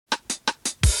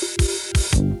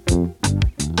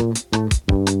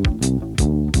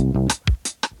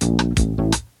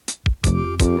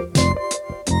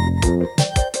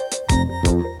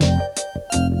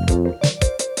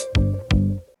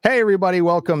everybody.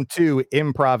 Welcome to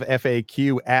Improv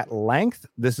FAQ at Length.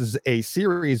 This is a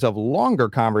series of longer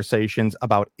conversations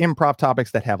about improv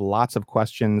topics that have lots of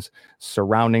questions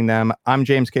surrounding them. I'm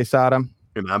James Quesada.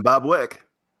 And I'm Bob Wick.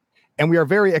 And we are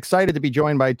very excited to be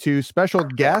joined by two special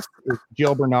guests,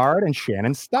 Jill Bernard and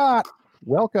Shannon Stott.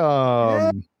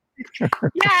 Welcome.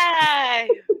 Yay!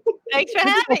 Thanks for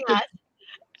having us.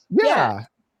 Yeah.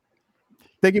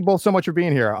 Thank you both so much for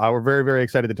being here. We're very, very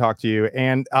excited to talk to you.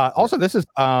 And also, this is,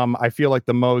 I feel like,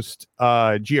 the most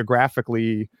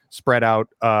geographically spread out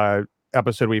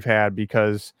episode we've had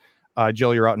because,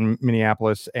 Jill, you're out in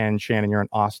Minneapolis, and Shannon, you're in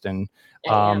Austin.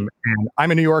 And I'm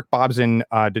in New York. Bob's in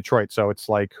Detroit. So it's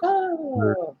like...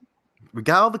 we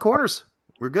got all the corners.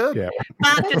 We're good. Yeah.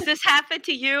 Bob, does this happen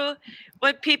to you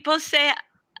when people say...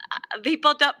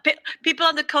 People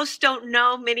on the coast don't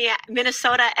know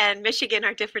Minnesota and Michigan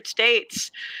are different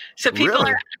states. So people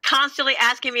are constantly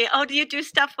asking me, oh, do you do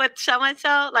stuff with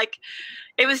so-and-so? Like,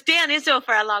 it was Dan Izzo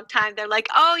for a long time. They're like,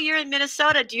 oh, you're in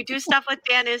Minnesota. Do you do stuff with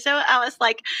Dan Izzo? I was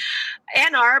like,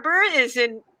 Ann Arbor is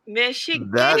in Michigan.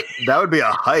 That would be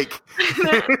a hike.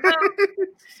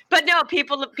 But no,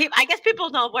 people, I guess people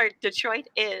know where Detroit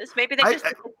is. Maybe they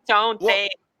just don't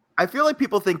think. I feel like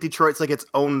people think Detroit's like its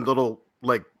own little,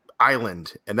 like,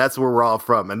 island, and that's where we're all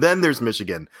from. And then there's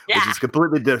Michigan, which is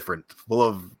completely different, full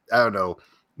of, I don't know,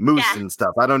 moose and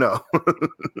stuff. I don't know.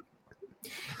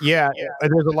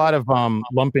 There's a lot of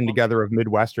lumping together of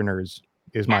Midwesterners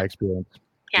is my experience.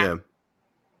 Yeah.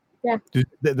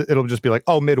 It'll just be like,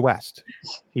 oh, Midwest.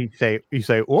 You say,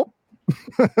 whoop.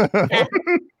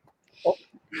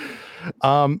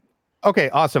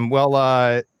 Okay, awesome.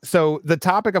 Well, so the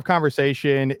topic of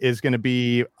conversation is going to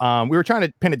be, we were trying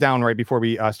to pin it down right before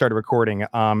we started recording.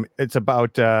 It's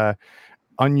about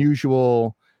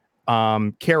unusual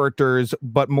characters,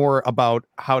 but more about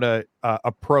how to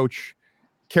approach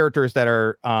characters that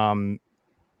are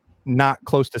not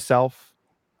close to self,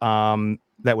 that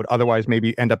would otherwise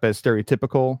maybe end up as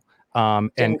stereotypical, and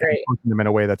approaching them in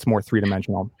a way that's more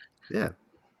three-dimensional. Yeah.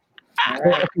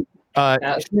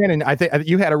 Shannon, I think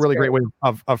you had a really great way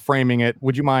of framing it.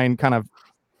 Would you mind kind of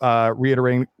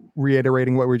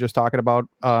reiterating what we were just talking about?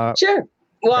 Sure.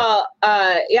 Well,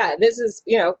 this is,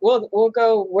 we'll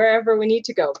go wherever we need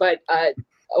to go. But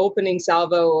opening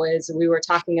salvo is we were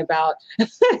talking about.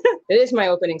 It is my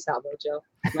opening salvo, Joe.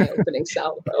 My opening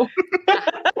salvo.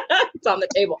 It's on the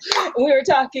table. We were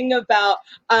talking about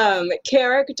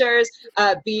characters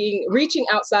reaching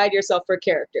outside yourself for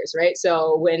characters, right?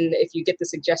 So if you get the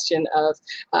suggestion of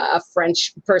a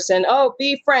French person, oh,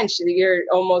 be French, your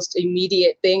almost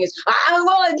immediate thing is, le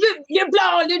blanc,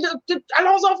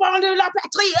 allons enfants de la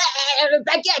patrie, le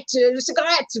baguette, le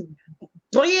cigarette,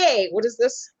 briller. What is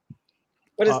this?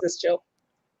 What is this, Jill?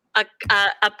 A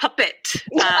puppet.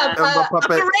 A puppet. A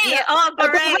beret. Oh, a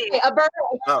beret. A beret.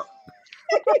 Oh.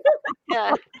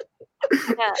 Yeah.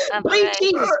 Brie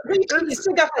cheese,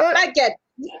 cigarette, baguette.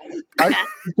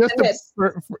 Just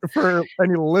for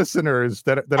any listeners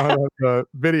that don't have the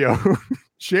video,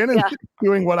 Shannon's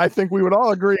doing what I think we would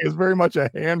all agree is very much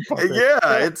a hand puppet.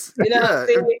 Yeah, it's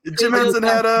Jim Henson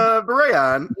had a beret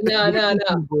on. No.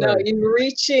 You're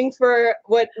reaching for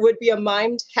what would be a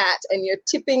mimed hat, and you're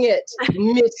tipping it,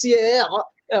 monsieur.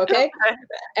 Okay,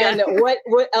 and what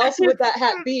else would that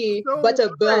hat be but a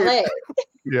beret?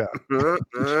 Yeah.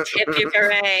 Tip your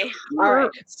beret. All right.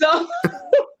 So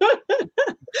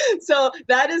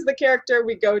that is the character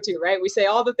we go to, right? We say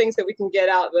all the things that we can get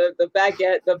out, the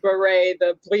baguette, the beret,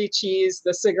 the brie cheese,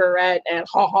 the cigarette, and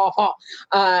ha ha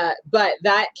ha. But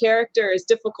that character is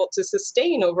difficult to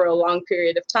sustain over a long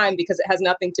period of time because it has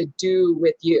nothing to do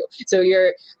with you. So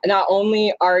you're not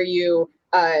only are you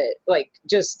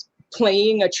just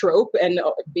playing a trope and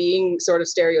being sort of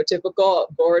stereotypical,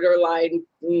 borderline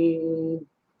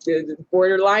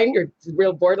or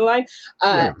real borderline,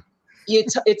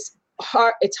 it's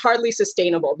hardly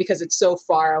sustainable because it's so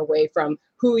far away from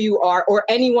who you are or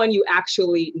anyone you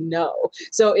actually know.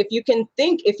 So if you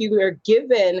are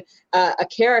given a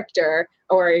character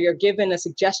or you're given a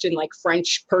suggestion like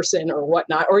French person or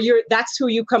whatnot, or that's who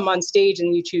you come on stage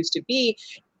and you choose to be,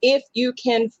 if you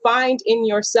can find in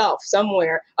yourself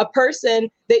somewhere a person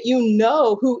that you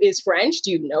know who is French. Do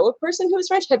you know a person who is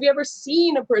French? Have you ever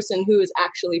seen a person who is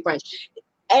actually French?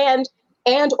 And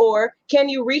or can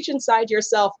you reach inside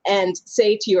yourself and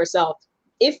say to yourself,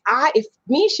 if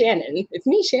me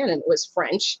Shannon was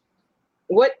French,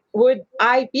 what would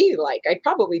I be like? I'd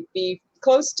probably be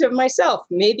close to myself,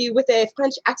 maybe with a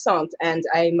French accent, and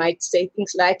I might say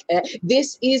things like,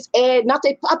 "This is not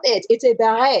a puppet; it's a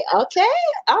beret." Okay,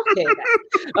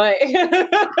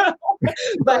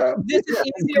 but this is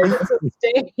easier to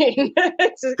sustain.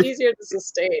 It's easier to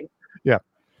sustain. Yeah.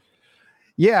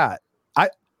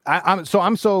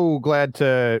 I'm so glad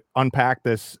to unpack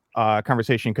this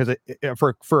conversation because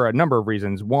for a number of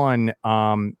reasons. One,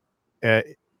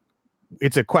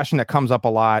 it's a question that comes up a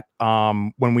lot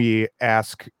when we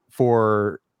ask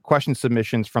for question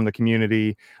submissions from the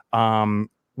community. One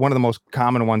of the most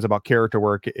common ones about character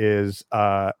work is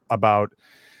about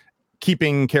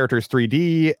keeping characters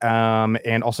 3D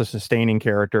and also sustaining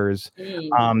characters.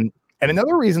 And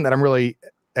another reason that I'm really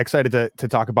excited to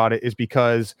talk about it is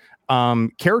because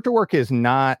character work is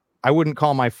not, I wouldn't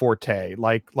call my forte.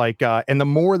 And the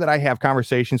more that I have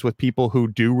conversations with people who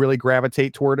do really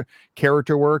gravitate toward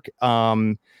character work,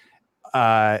 the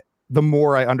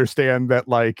more I understand that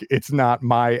it's not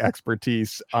my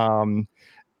expertise. So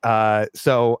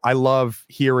I love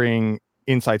hearing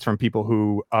insights from people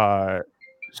who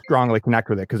strongly connect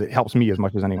with it because it helps me as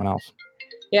much as anyone else.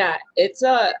 Yeah, it's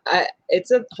a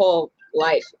whole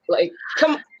life.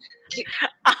 Come.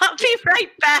 I'll be right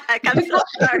back. I'm so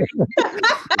sorry.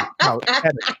 Well,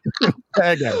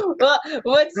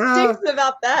 what stinks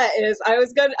about that is I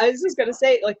was just gonna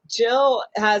say, Jill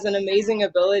has an amazing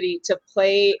ability to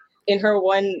play in her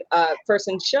one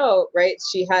person show, right?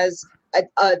 She has a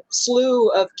slew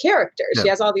of characters. Yeah. She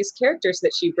has all these characters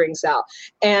that she brings out,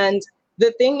 and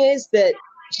the thing is that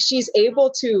she's able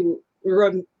to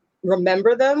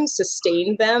remember them,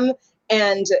 sustain them,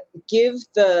 and give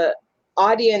the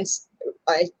audience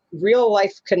a real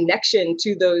life connection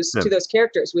to those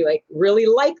characters. We really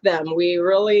like them, we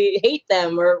really hate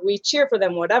them, or we cheer for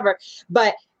them, whatever.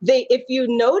 But if you've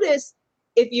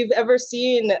ever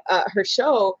seen her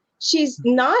show, she's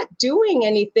not doing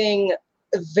anything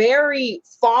very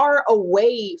far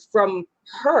away from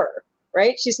her,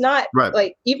 right? She's not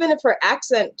even if her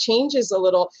accent changes a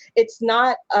little, it's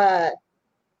not a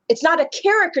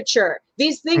caricature.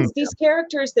 These things, these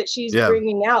characters that she's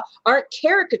bringing out aren't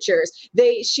caricatures.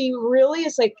 She really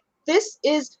is this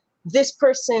is this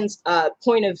person's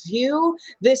point of view.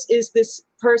 This is this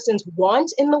person's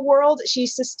want in the world. She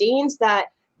sustains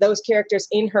those characters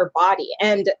in her body.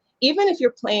 And even if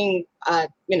you're playing, a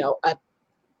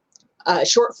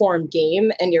short form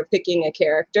game and you're picking a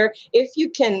character, if you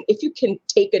can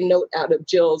take a note out of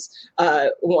Jill's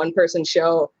one person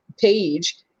show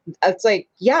page, it's to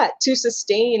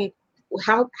sustain,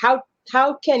 how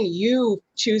can you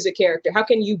choose a character? How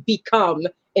can you become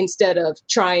instead of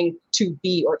trying to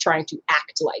be or trying to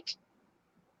act like?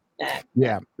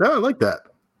 Yeah. No, I like that.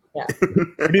 Yeah.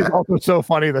 It is also so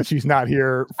funny that she's not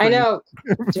here. I know.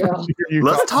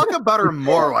 Let's talk about her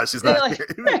more while she's not here.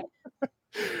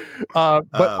 But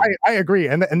I agree,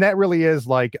 and that really is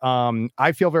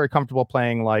I feel very comfortable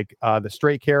playing the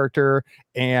straight character,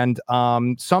 and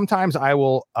sometimes I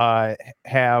will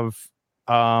have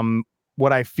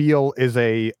what I feel is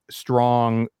a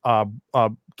strong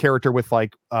character with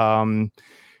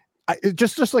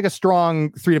just like a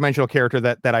strong three-dimensional character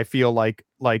that I feel like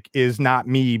is not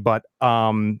me, but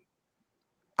I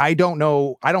don't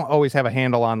know, I don't always have a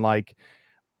handle on what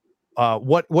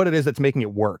it is that's making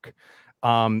it work.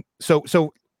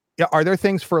 So are there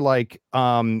things for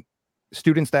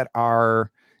students that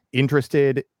are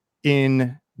interested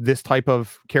in this type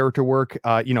of character work,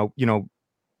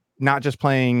 not just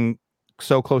playing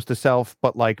so close to self,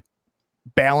 but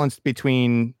balanced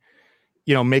between,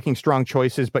 making strong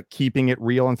choices, but keeping it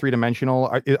real and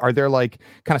three-dimensional? Are there kind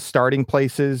of starting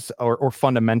places or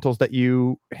fundamentals that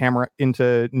you hammer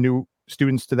into new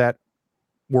students to that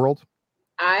world?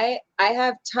 I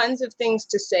have tons of things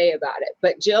to say about it,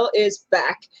 but Jill is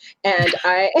back, and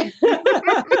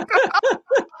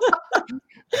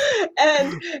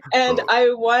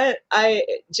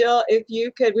Jill, if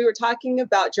you could, we were talking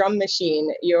about Drum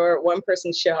Machine, your one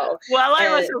person show. While I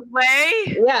was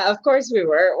away? Yeah, of course we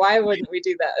were. Why wouldn't we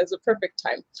do that? It was a perfect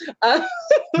time.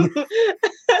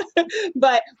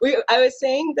 But I was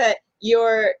saying that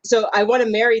so I want to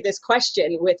marry this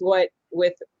question with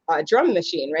Drum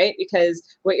Machine, right? Because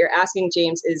what you're asking,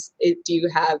 James, is do you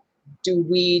have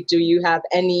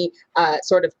any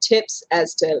sort of tips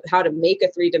as to how to create a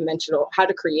three-dimensional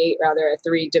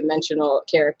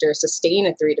character, sustain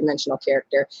a three-dimensional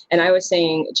character? And I was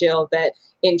saying, Jill, that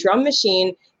in Drum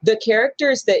Machine, the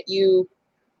characters that you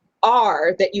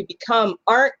become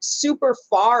aren't super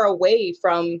far away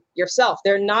from yourself.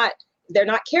 They're not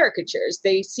caricatures.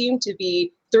 They seem to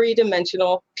be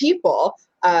three-dimensional people.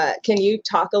 Can you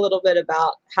talk a little bit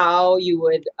about how you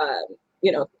would,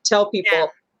 tell people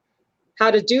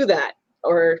how to do that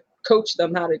or coach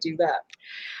them how to do that?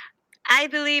 I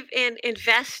believe in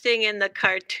investing in the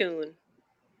cartoon.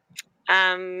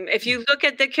 If you look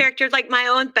at the character, like my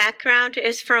own background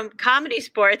is from comedy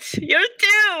sports, yours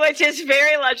too, which is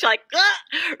very much like,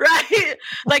 right?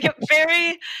 Like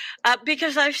very,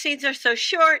 because our scenes are so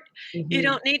short, you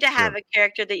don't need to have a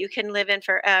character that you can live in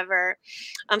forever.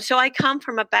 So I come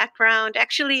from a background,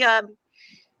 actually,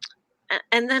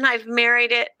 and then I've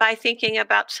married it by thinking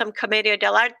about some Commedia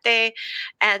dell'arte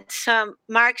and some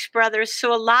Marx Brothers.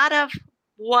 So a lot of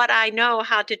what I know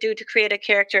how to do to create a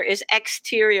character is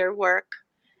exterior work,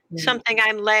 something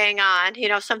I'm laying on,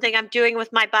 something I'm doing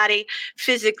with my body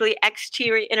physically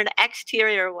exterior in an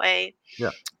exterior way. Yeah.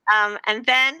 And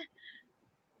then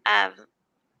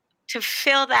to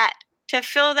fill that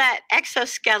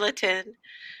exoskeleton,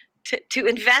 to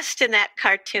invest in that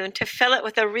cartoon, to fill it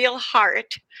with a real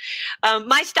heart.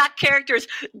 My stock characters,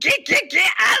 get,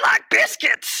 I like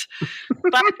biscuits.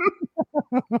 But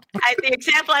the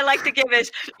example I like to give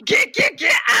is, get,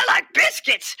 I like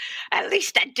biscuits. At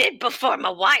least I did before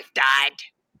my wife died.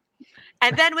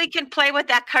 And then we can play with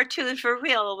that cartoon for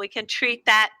real. We can treat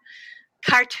that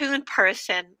cartoon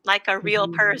person like a real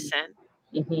person.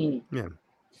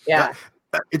 Yeah.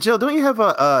 Jill, don't you have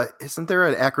isn't there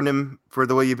an acronym for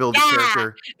the way you build a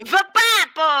character?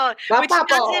 VAPAPO,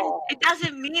 which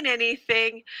doesn't mean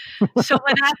anything. So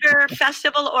whenever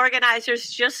festival organizers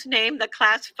just name the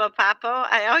class VAPAPO,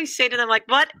 I always say to them, like,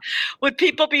 what would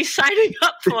people be signing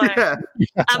up for?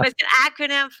 It's an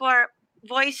acronym for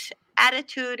voice,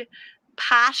 attitude,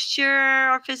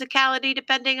 posture, or physicality,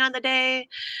 depending on the day.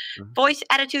 Voice,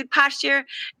 attitude, posture,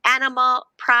 animal,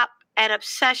 prop, and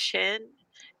obsession.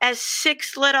 As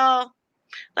 6 little,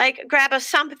 like, grab a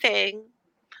something,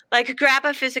 like grab a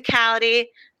physicality,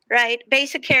 right?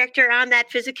 Base a character on that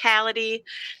physicality,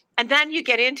 and then you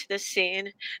get into the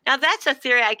scene. Now, that's a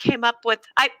theory I came up with.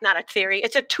 Not a theory,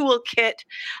 it's a toolkit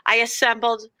I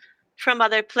assembled from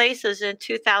other places in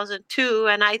 2002,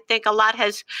 and I think a lot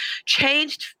has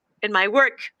changed in my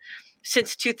work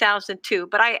since 2002,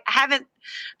 but I haven't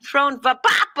thrown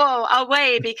VAPAPO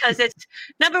away because it's,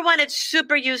 number one, it's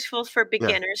super useful for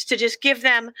beginners to just give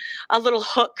them a little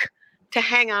hook to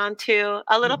hang on to,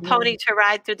 a little pony to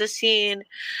ride through the scene.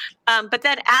 But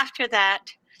then after that,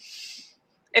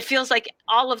 it feels like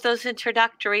all of those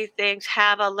introductory things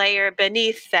have a layer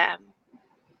beneath them.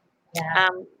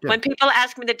 When people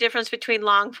ask me the difference between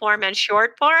long form and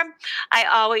short form, I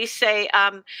always say,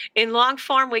 in long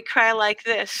form, we cry like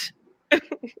this.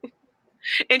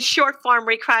 In short form,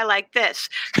 we cry like this.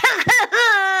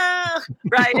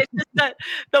 Right? It's just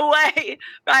the way,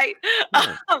 right?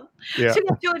 So you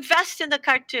have to invest in the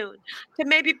cartoon, to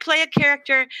maybe play a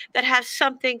character that has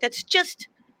something that's just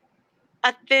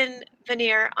a thin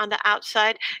veneer on the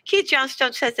outside. Keith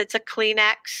Johnstone says it's a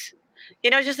Kleenex.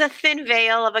 Just a thin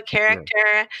veil of a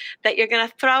character that you're going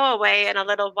to throw away in a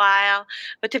little while,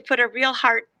 but to put a real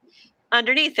heart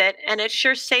underneath it. And it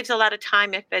sure saves a lot of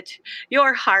time if it's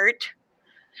your heart.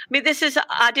 I mean, this is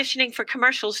auditioning for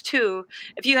commercials too.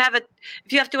 If you have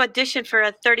to audition for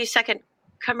a 30-second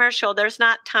commercial, there's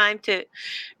not time to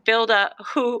build a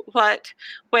who, what,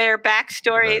 where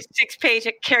backstory, 6-page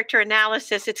character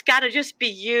analysis. It's got to just be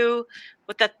you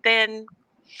with a thin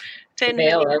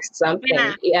veil of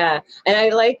something. Yeah. And I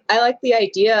like the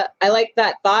idea. I like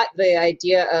that thought, the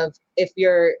idea of, if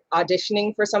you're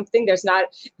auditioning for something,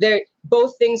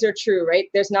 both things are true, right?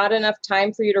 There's not enough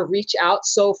time for you to reach out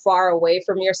so far away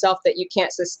from yourself that you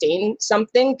can't sustain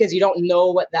something because you don't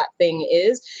know what that thing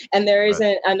is. And there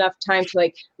isn't enough time to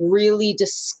like really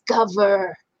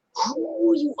discover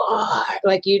who you are.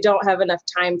 Like, you don't have enough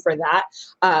time for that,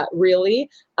 really.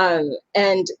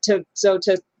 And to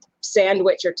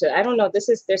sandwich or to, I don't know,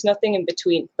 there's nothing in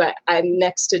between, but I'm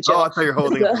next to Jill. Oh, I thought you're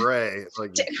holding a beret. It's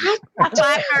like,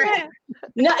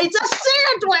 no, it's a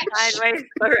sandwich.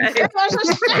 It was a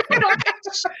sandwich.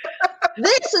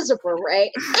 This is a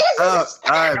beret. This is a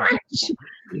sandwich.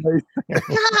 God,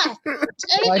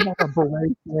 I have a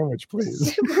beret sandwich,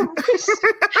 please.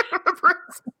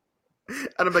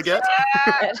 And a baguette.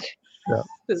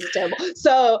 This is terrible.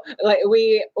 So, like,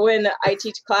 when I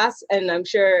teach class, and I'm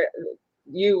sure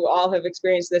you all have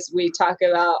experienced this, we talk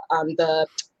about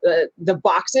the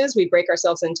boxes. We break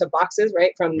ourselves into boxes,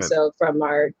 right? So from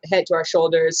our head to our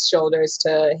shoulders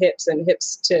to hips, and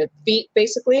hips to feet,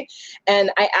 basically.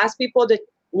 And I ask people to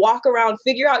walk around,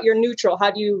 figure out your neutral.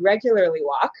 How do you regularly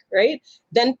walk, right?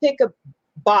 Then pick a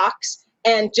box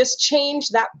and just change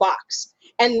that box.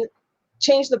 And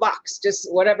change the box, just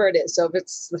whatever it is. So if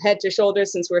it's head to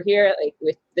shoulders, since we're here,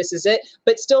 like this is it,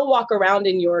 but still walk around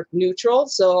in your neutral.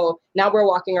 So now we're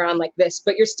walking around like this,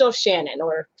 but you're still Shannon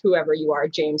or whoever you are,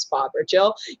 James, Bob, or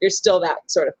Jill. You're still that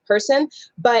sort of person.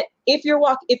 But if you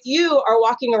are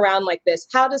walking around like this,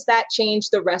 how does that change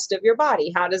the rest of your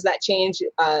body? How does that change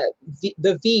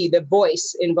the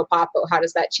voice in Vapapo? How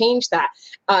does that change that?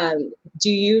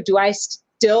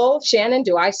 Shannon,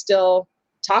 do I still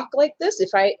talk like this?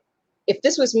 If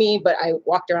this was me, but I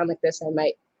walked around like this, I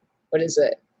might, what is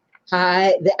it?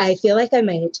 Hi, I feel like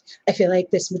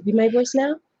this would be my voice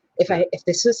now. If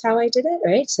this was how I did it,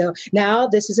 right? So now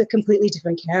this is a completely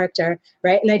different character,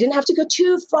 right? And I didn't have to go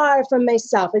too far from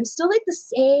myself. I'm still like the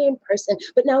same person,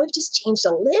 but now I've just changed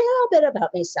a little bit about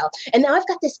myself. And now I've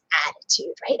got this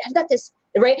attitude, right? I've got this,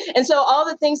 right? And so all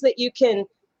the things that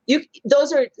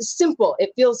those are simple.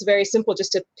 It feels very simple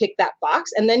just to pick that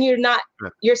box. And then you're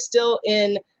still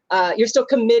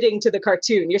committing to the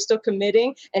cartoon. You're still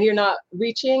committing and you're not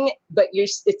reaching, but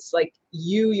it's like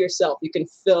you yourself. You can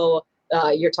fill,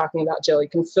 you're talking about Jill, you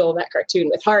can fill that cartoon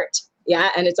with heart.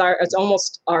 Yeah. And it's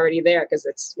almost already there because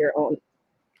it's your own.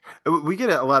 We get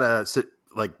a lot of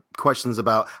questions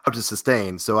about how to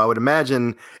sustain. So I would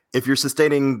imagine if you're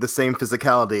sustaining the same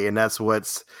physicality and that's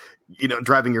what's,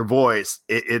 driving your voice,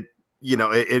 it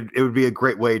would be a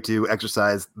great way to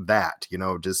exercise that,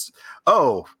 just,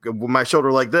 my shoulder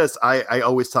like this, I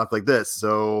always talk like this.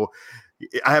 So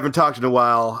I haven't talked in a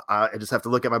while. I just have to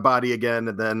look at my body again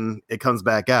and then it comes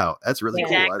back out. That's really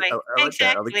cool. I like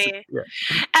that.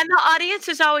 And the audience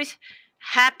is always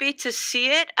happy to see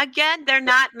it again. They're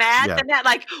not mad. Yeah. They're not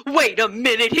like, wait a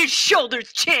minute, his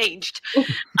shoulders changed.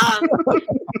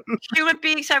 Human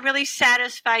beings are really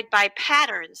satisfied by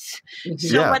patterns.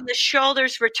 So when the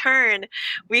shoulders return,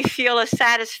 we feel a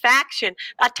satisfaction.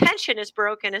 Attention is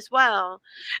broken as well.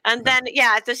 And then,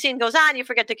 as the scene goes on, you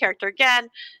forget the character again.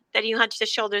 Then you hunch the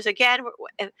shoulders again.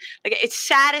 Like, it's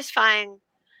satisfying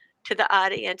to the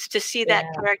audience to see that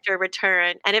character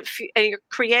return. And you're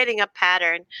creating a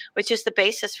pattern, which is the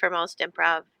basis for most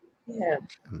improv.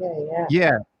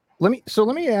 Yeah. Let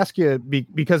me ask you,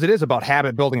 because it is about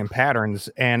habit building and patterns,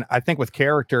 and I think with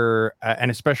character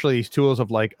and especially these tools of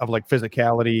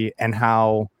physicality and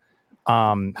how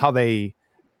they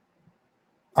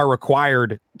are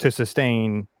required to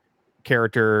sustain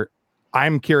character.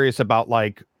 I'm curious about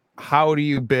how do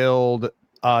you build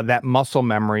that muscle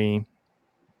memory?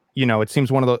 It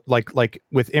seems one of the like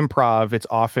with improv, it's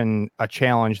often a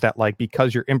challenge that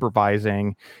because you're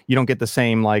improvising, you don't get the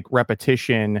same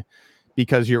repetition,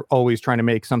 because you're always trying to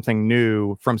make something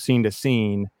new from scene to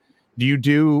scene. Do you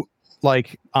do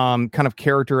kind of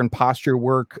character and posture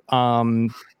work off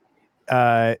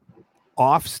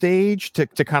stage to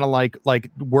kind of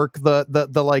work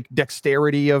the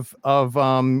dexterity of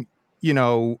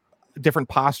different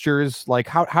postures?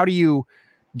 How do you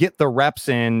get the reps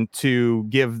in to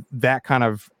give that kind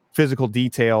of physical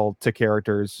detail to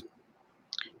characters?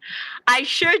 I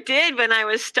sure did when I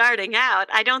was starting out.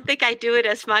 I don't think I do it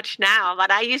as much now,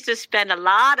 but I used to spend a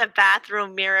lot of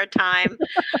bathroom mirror time.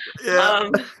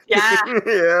 Ooh,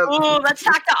 let's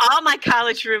talk to all my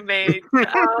college roommates.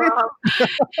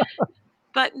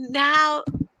 But now,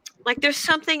 there's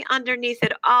something underneath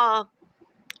it all,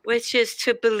 which is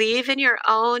to believe in your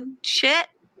own shit,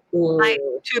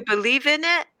 to believe in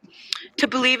it. To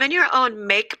believe in your own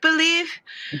make-believe.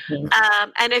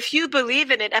 And if you believe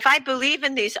in it, if I believe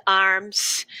in these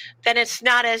arms, then it's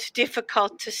not as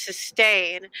difficult to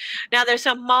sustain. Now, there's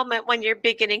a moment when you're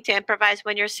beginning to improvise,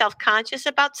 when you're self-conscious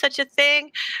about such a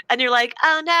thing, and you're like,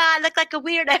 oh no, I look like a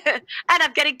weirdo, and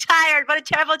I'm getting tired. What a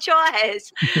terrible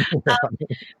choice.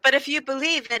 But if you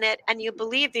believe in it, and you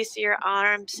believe these are your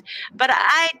arms, but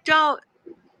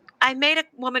I made a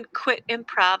woman quit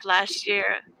improv last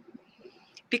year.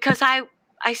 Because I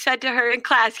said to her in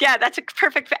class, that's a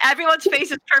perfect. Everyone's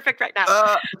face is perfect right now.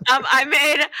 I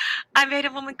made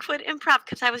a woman quit improv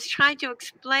because I was trying to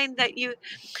explain that you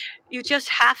just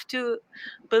have to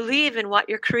believe in what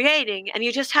you're creating, and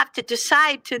you just have to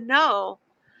decide to know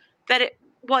that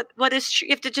what is true.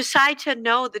 You have to decide to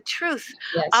know the truth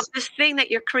of this thing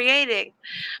that you're creating.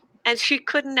 And she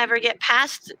couldn't ever get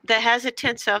past the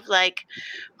hesitance of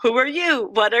who are you?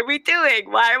 What are we doing?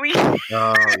 Why are we?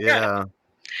 Oh yeah.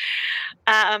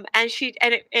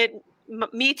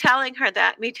 Me telling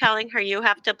her you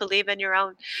have to believe in your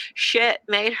own shit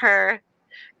made her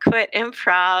quit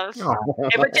improv. Oh.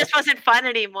 It just wasn't fun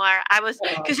anymore.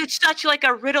 Because it's such like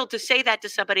a riddle to say that to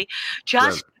somebody.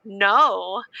 Just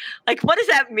know. Like, what does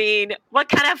that mean? What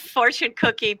kind of fortune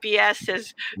cookie BS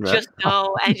is just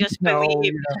know and just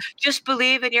believe? Just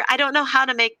believe in I don't know how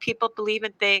to make people believe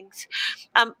in things.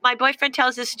 My boyfriend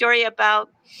tells this story about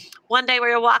one day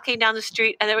we were walking down the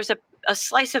street and there was a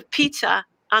slice of pizza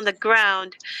on the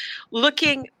ground,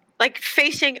 looking like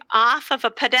facing off of a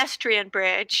pedestrian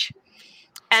bridge.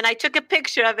 And I took a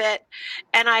picture of it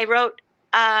and I wrote,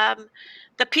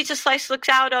 the pizza slice looks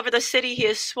out over the city he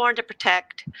is sworn to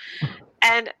protect.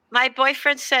 And my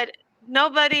boyfriend said,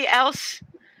 nobody else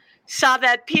saw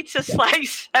that pizza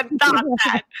slice and thought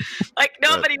that. Like,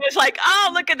 nobody was like,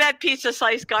 oh, look at that pizza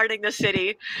slice guarding the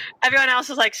city. Everyone else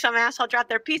was like, some asshole dropped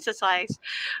their pizza slice.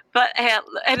 But,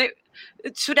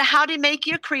 so how to make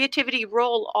your creativity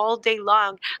roll all day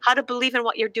long, how to believe in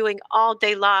what you're doing all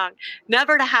day long,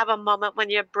 never to have a moment when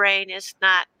your brain is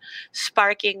not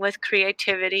sparking with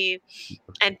creativity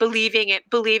and believing in.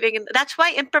 That's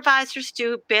why improvisers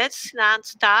do bits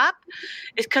nonstop,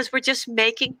 is because we're just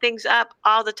making things up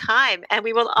all the time, and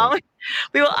we will always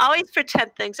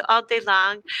pretend things all day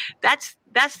long. That's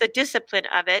the discipline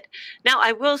of it. Now,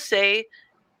 I will say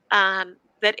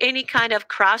that any kind of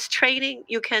cross training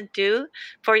you can do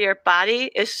for your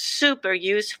body is super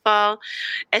useful,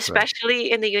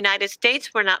 especially in the United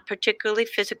States. We're not particularly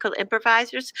physical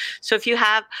improvisers. So if you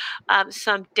have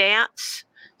some dance,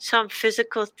 some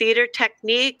physical theater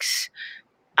techniques,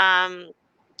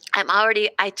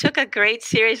 I took a great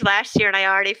series last year and I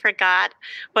already forgot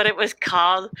what it was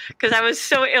called because I was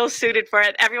so ill-suited for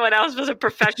it. Everyone else was a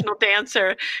professional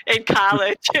dancer in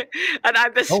college and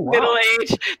I'm this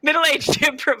middle-aged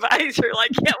improviser,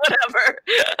 like, yeah, whatever.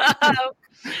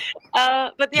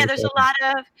 But yeah, there's a lot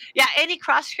of, any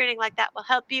cross-training like that will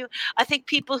help you. I think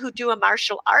people who do a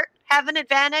martial art have an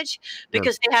advantage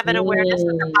because they have an awareness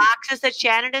of the boxes that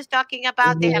Shannon is talking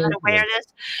about. They have an awareness.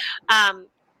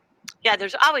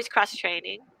 There's always cross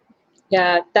training.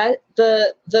 Yeah, that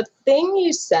the thing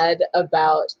you said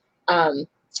about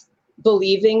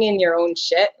believing in your own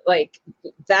shit, like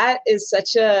that is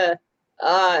such a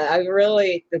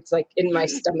it's like in my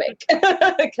stomach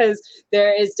because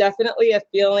there is definitely a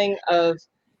feeling of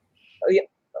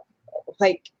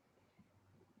like,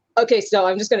 okay, so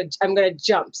I'm gonna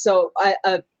jump. So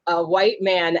a white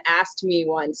man asked me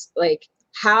once, like,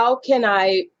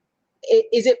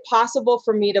 is it possible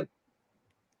for me to,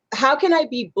 how can I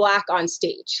be black on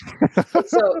stage?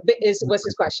 So was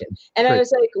his question. And I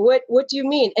was like, what do you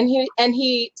mean? And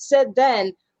he said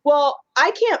then, well,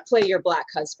 I can't play your black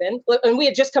husband. And we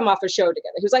had just come off a show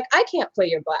together. He was like, I can't play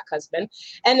your black husband.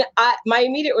 And my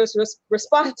immediate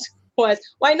response was,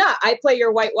 why not? I play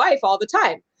your white wife all the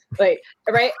time. Like,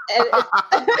 right. And,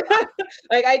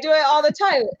 like I do it all the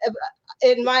time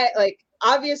in my, like,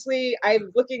 obviously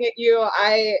I'm looking at you.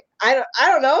 I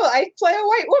don't know. I play a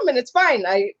white woman. It's fine.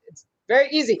 It's very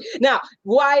easy. Now,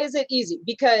 why is it easy?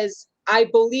 Because I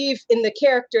believe in the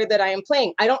character that I am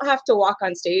playing. I don't have to walk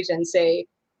on stage and say,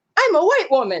 I'm a white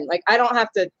woman. Like, I don't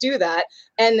have to do that.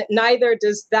 And neither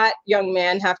does that young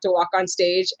man have to walk on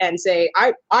stage and say,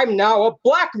 I'm now a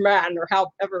black man, or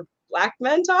however black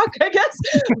men talk, I guess.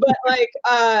 But like,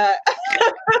 no,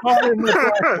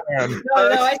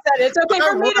 I said it's okay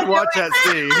for me to watch do that it.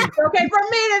 scene. It's okay for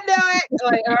me to do it.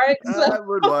 Like, all right. So. I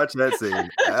would watch that scene.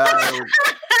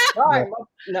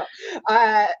 No.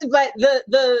 But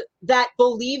that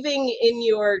believing in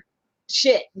your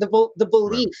shit, the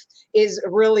belief is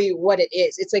really what it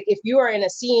is. It's like if you are in a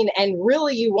scene and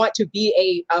really you want to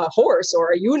be a horse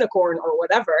or a unicorn or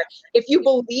whatever, if you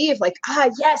believe like,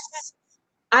 yes,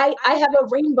 I have a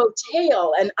rainbow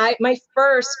tail and my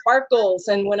fur sparkles,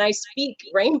 and when I speak,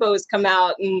 rainbows come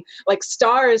out and like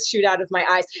stars shoot out of my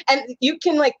eyes, and you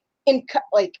can like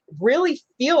really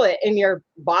feel it in your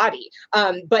body.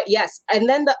 But yes, and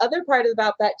then the other part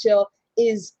about that, Jill,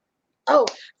 is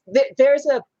there's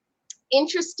a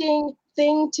interesting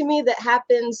thing to me that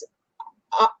happens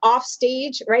off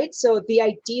stage, right? So the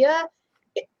idea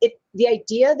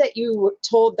that you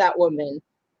told that woman,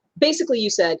 basically you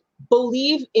said,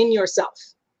 believe in yourself,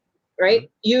 right? Mm-hmm.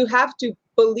 You have to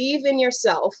believe in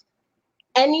yourself.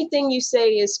 Anything you say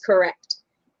is correct.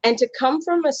 And to come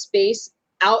from a space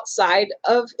outside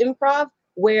of improv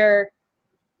where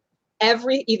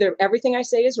either everything I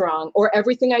say is wrong or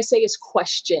everything I say is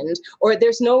questioned, or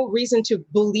there's no reason to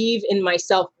believe in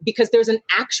myself because there's an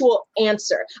actual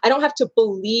answer. I don't have to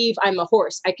believe I'm a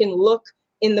horse. I can look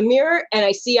in the mirror and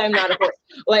I see I'm not a horse.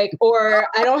 Like, or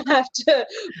I don't have to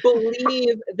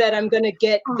believe that I'm going to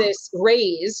get this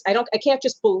raise. I can't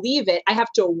just believe it. I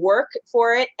have to work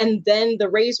for it and then the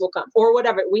raise will come or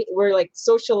whatever. We're like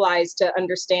socialized to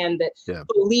understand that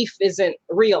belief isn't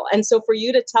real. And so for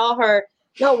you to tell her,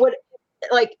 no,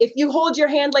 like if you hold your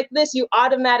hand like this, you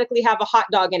automatically have a hot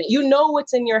dog in it. You know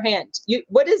what's in your hand.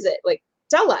 What is it? Like,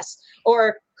 tell us.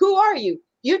 Or who are you?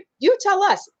 You tell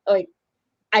us. Like,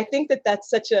 I think that's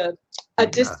such a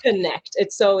disconnect.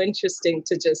 It's so interesting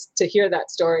to hear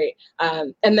that story.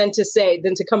 And then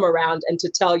to come around and to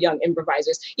tell young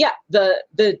improvisers, the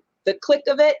click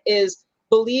of it is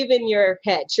believe in your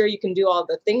head. Sure, you can do all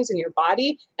the things in your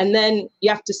body, and then you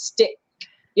have to stick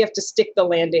the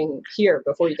landing here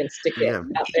before you can stick it out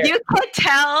there. You can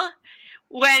tell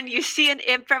when you see an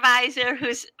improviser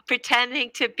who's pretending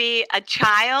to be a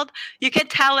child, you can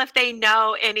tell if they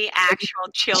know any actual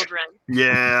children.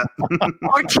 Yeah.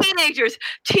 Or teenagers.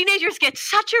 Teenagers get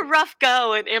such a rough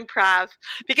go in improv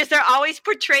because they're always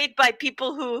portrayed by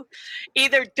people who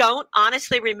either don't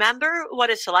honestly remember what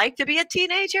it's like to be a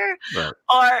teenager,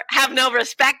 or have no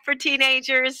respect for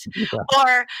teenagers,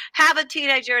 or have a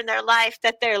teenager in their life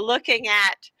that they're looking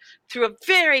at through a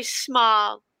very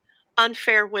small,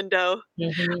 unfair window.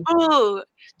 Mm-hmm. Oh,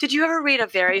 did you ever read A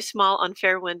Very Small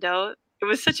Unfair Window? It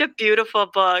was such a beautiful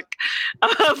book.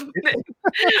 But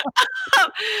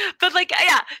like,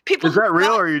 people. Is that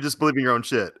real, or are you just believing your own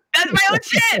shit? That's my own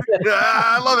shit.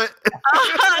 I love it.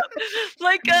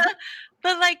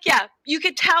 You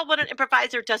can tell when an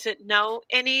improviser doesn't know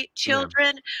any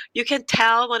children. Yeah. You can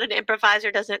tell when an improviser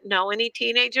doesn't know any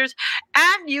teenagers,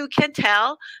 and you can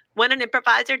tell when an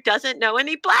improviser doesn't know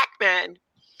any black men.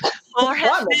 Or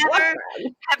have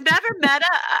never met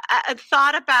a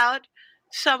thought about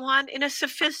someone in a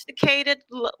sophisticated,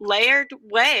 layered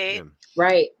way.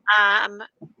 Right.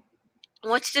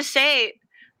 What's to say?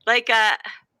 Like,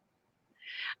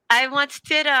 I once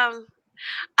did a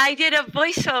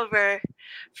voiceover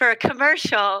for a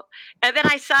commercial, and then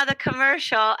I saw the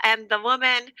commercial, and the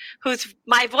woman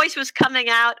my voice was coming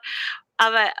out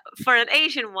for an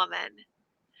Asian woman,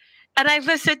 and I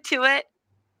listened to it.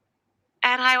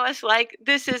 And I was like,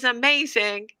 this is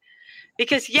amazing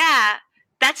because, that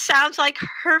sounds like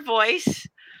her voice,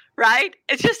 right?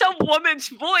 It's just a woman's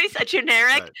voice, a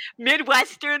generic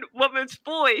Midwestern woman's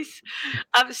voice.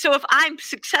 So if I'm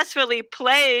successfully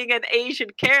playing an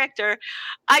Asian character,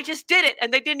 I just did it.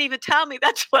 And they didn't even tell me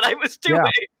that's what I was doing.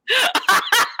 Yeah.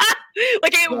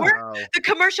 Like it worked. The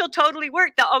commercial totally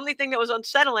worked. The only thing that was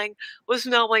unsettling was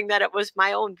knowing that it was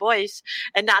my own voice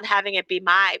and not having it be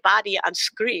my body on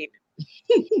screen.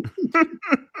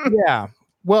 Yeah,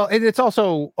 well, it's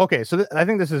also okay. So I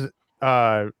think this is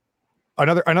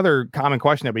another common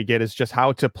question that we get is just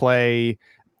how to play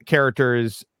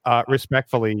characters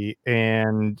respectfully,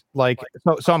 and like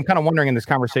so I'm kind of wondering in this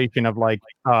conversation of like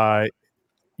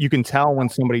you can tell when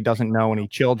somebody doesn't know any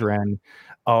children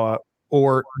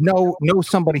or know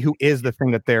somebody who is the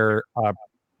thing that they're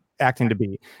acting to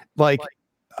be. Like,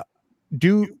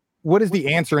 what is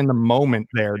the answer in the moment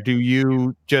there? Do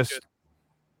you just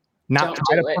not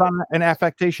try to put on an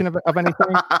affectation of anything?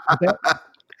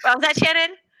 Was that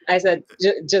Shannon? I said,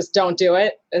 just don't do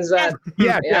it. Is that?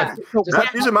 Yeah.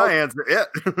 That's usually my answer. Yeah.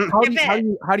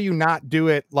 How do you not do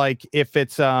it? Like if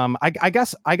it's I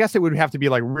guess it would have to be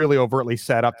like really overtly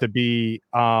set up to be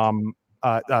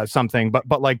something.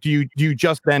 But like, do you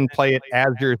just then play it as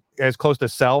you're as close to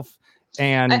self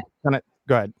and kind of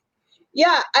go ahead?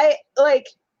 Yeah, I like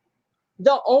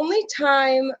the only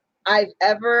time I've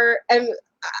ever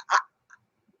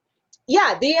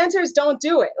the answer is don't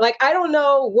do it. Like, I don't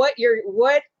know what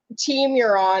team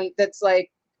you're on that's like,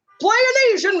 play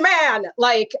an Asian man.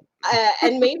 Like,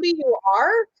 and maybe you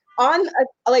are on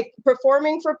like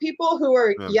performing for people who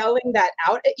are yelling that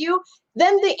out at you.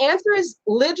 Then the answer is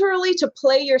literally to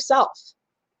play yourself,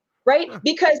 right? Yeah.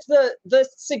 Because the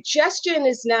suggestion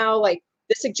is now like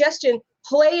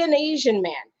play an Asian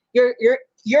man.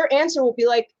 Your answer will be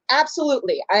like,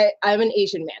 absolutely, I'm an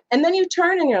Asian man. And then you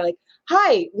turn and you're like,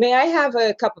 hi, may I have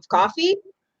a cup of coffee?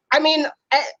 I mean,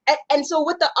 and so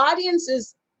what the audience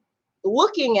is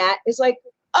looking at is like,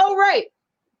 oh, right.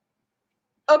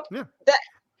 Okay, yeah.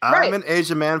 I'm an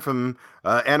Asian man from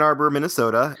Ann Arbor,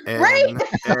 Minnesota. And,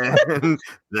 and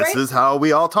this is how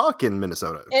we all talk in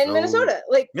Minnesota. Minnesota.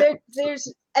 Like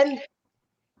there's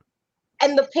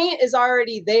and the paint is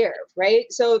already there, right?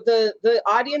 So the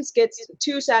audience gets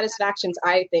two satisfactions,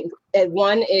 I think. And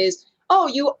one is, oh,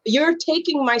 you're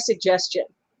taking my suggestion.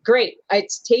 Great,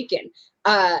 it's taken.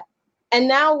 And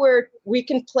now we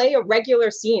can play a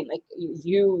regular scene. Like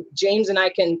you, James and I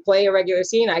can play a regular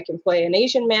scene. I can play an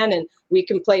Asian man, and we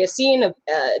can play a scene of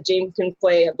James can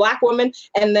play a Black woman,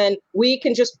 and then we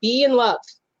can just be in love.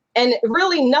 And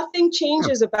really nothing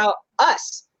changes about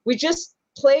us. We just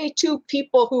play two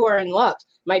people who are in love.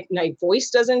 My voice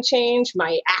doesn't change.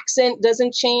 My accent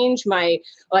doesn't change.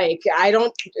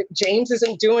 James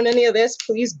isn't doing any of this,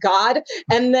 please God.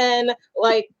 And then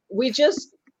we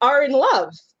just are in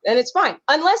love, and it's fine.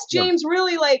 Unless James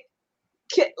really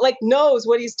knows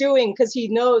what he's doing, because he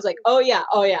knows oh yeah,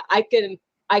 I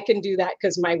can do that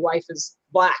because my wife is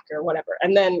Black or whatever.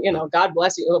 And then, God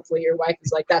bless you. Hopefully your wife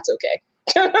is like, that's okay.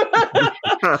 And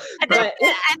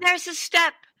there's a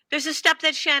step. There's a step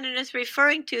that Shannon is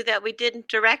referring to that we didn't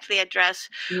directly address,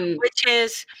 which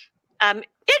is in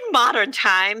modern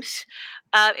times,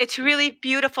 it's really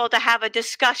beautiful to have a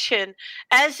discussion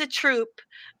as a troupe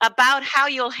about how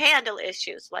you'll handle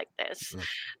issues like this,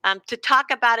 to talk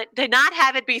about it, to not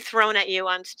have it be thrown at you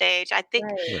on stage. I think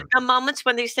the moments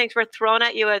when these things were thrown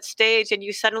at you at stage and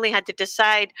you suddenly had to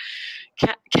decide,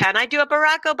 can I do a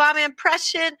Barack Obama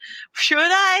impression? Should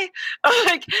I?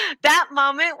 Like that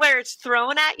moment where it's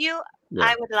thrown at you,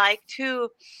 I would like to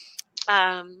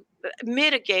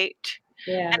mitigate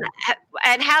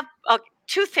and have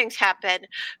two things happen: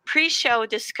 pre-show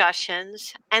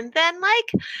discussions and then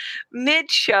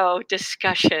mid-show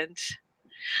discussions.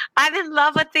 I'm in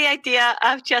love with the idea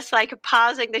of just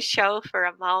pausing the show for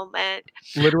a moment.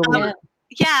 Literally.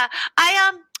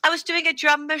 I was doing a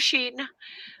drum machine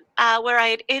where I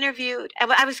had interviewed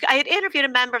a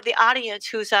member of the audience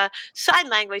who's a sign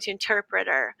language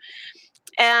interpreter,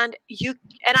 and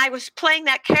I was playing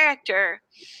that character.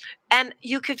 And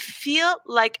you could feel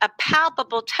a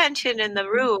palpable tension in the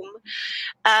room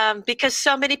because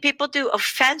so many people do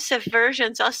offensive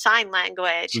versions of sign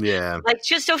language. Yeah.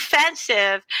 Just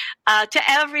offensive to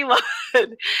everyone.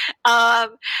 And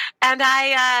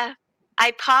I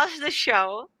paused the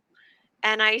show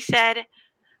and I said,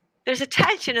 there's a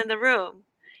tension in the room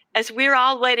as we're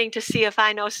all waiting to see if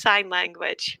I know sign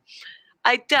language.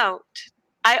 I don't.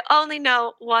 I only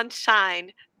know one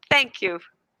sign. Thank you.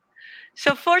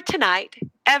 So for tonight,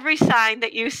 every sign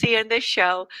that you see in this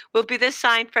show will be the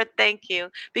sign for thank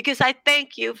you, because I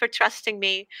thank you for trusting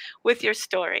me with your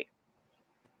story.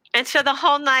 And so the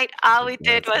whole night, all I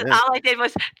did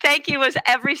was thank you was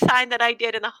every sign that I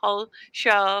did in the whole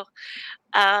show.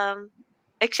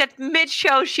 Except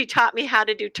mid-show, she taught me how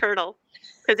to do turtle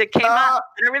because it came up.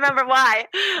 I don't remember why.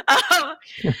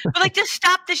 But just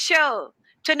stop the show.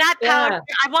 To not power.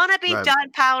 I want to be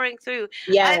done powering through.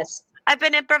 Yes. I've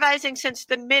been improvising since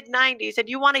the mid-90s, and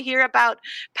you want to hear about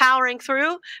powering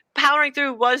through? Powering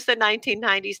through was the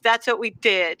 1990s. That's what we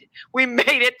did. We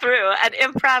made it through. And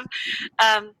improv,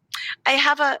 I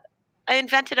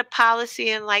invented a policy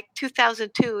in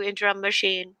 2002 in Drum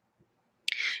Machine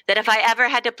that if I ever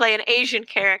had to play an Asian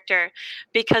character,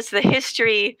 because the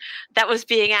history that was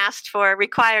being asked for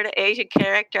required an Asian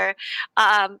character,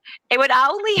 it would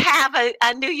only have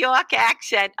a New York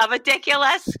accent, a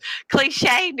ridiculous,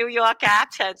 cliche New York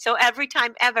accent. So every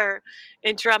time ever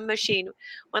in Drum Machine,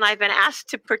 when I've been asked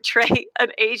to portray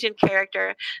an Asian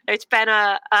character, it's been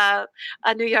a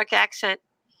New York accent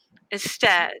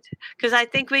instead, because I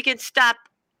think we can stop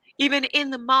even in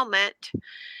the moment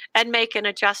and make an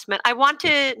adjustment. I want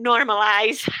to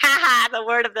normalize, the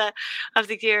word of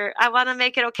the year. I want to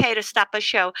make it okay to stop a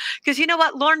show. Because you know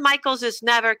what? Lorne Michaels is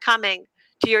never coming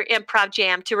to your improv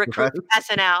jam to recruit for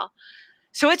SNL.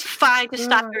 So it's fine to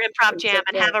stop your improv jam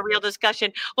and have a real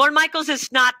discussion. Lorne Michaels is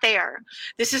not there.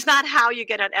 This is not how you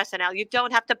get on SNL. You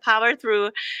don't have to power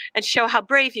through and show how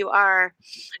brave you are.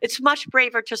 It's much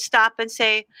braver to stop and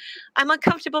say, I'm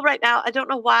uncomfortable right now. I don't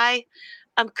know why.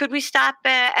 Could we stop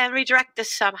and redirect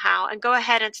this somehow and go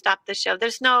ahead and stop the show?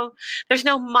 There's no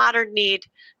modern need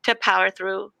to power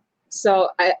through. So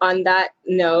on that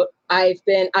note, I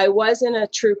was in a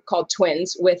troupe called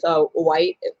Twins with a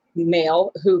white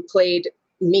male who played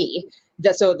me.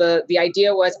 So the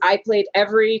idea was I played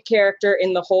every character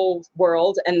in the whole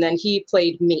world, and then he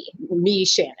played me,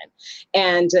 Shannon.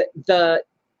 And the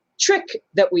trick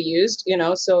that we used,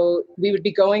 so we would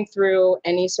be going through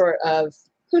any sort of,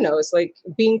 who knows,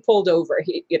 being pulled over.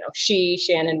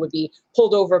 Shannon would be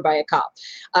pulled over by a cop.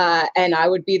 And I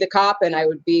would be the cop, and I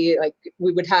would be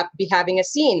we would be having a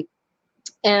scene.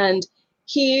 And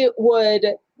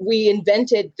we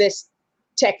invented this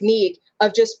technique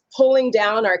of just pulling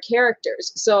down our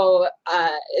characters. So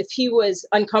if he was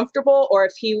uncomfortable or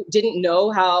if he didn't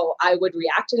know how I would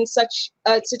react in such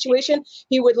a situation,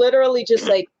 he would literally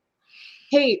just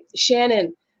hey,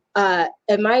 Shannon,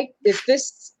 is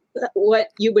this what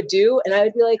you would do? And I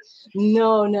would be like,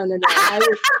 no.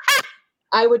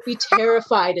 I would be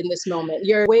terrified in this moment.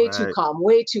 You're way too calm.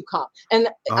 And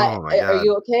are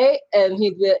you okay? And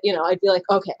he'd be, I'd be like,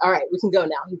 okay, all right, we can go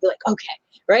now. He'd be like, okay,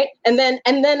 right. And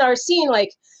then our scene,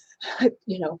 like,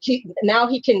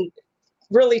 he can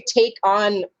really take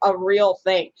on a real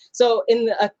thing. So in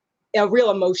a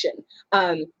real emotion,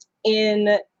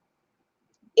 in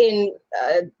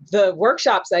the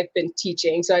workshops I've been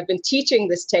teaching. So I've been teaching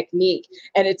this technique,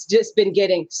 and it's just been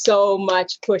getting so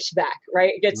much pushback,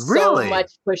 right? It gets so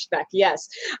much pushback. Yes.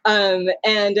 And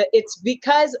it's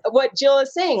because what Jill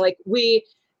is saying, like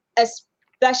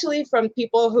especially from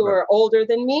people who are older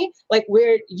than me, like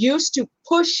we're used to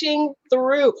pushing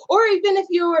through, or even if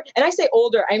you were, and I say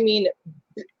older, I mean,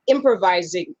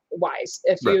 improvising wise,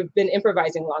 if you've been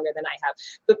improvising longer than I have,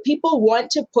 but people want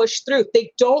to push through.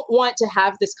 They don't want to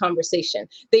have this conversation.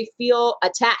 They feel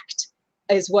attacked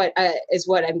is what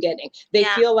I'm getting. They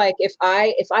feel like if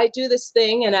I do this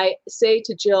thing and I say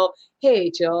to Jill,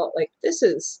 hey Jill, like this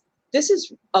is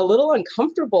a little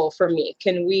uncomfortable for me.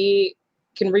 Can we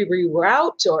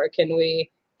reroute, or can we,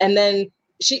 and then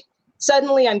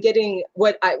suddenly I'm getting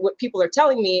what people are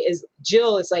telling me is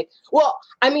Jill is like, well,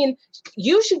 I mean,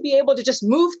 you should be able to just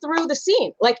move through the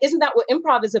scene. Like, isn't that what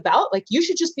improv is about? Like, you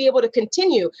should just be able to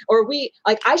continue, or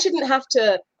I shouldn't have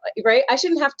to, right? I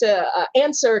shouldn't have to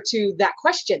answer to that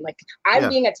question. Like, I'm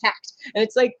being attacked. And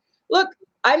it's like, look,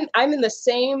 I'm in the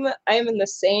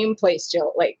same place,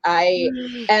 Jill. Like, I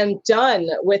am done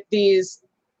with these.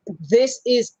 This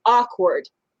is awkward.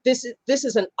 This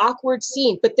is an awkward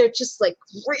scene, but they're just like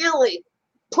really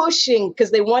pushing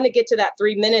because they want to get to that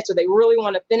 3 minutes, or they really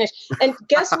want to finish. And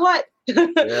guess what?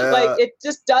 Like, it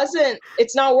just doesn't,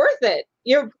 it's not worth it.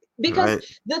 Because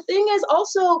the thing is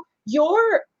also, you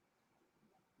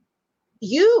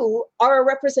are a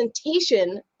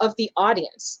representation of the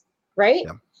audience, right?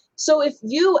 Yeah. So if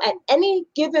you at any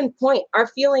given point are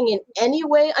feeling in any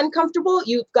way uncomfortable,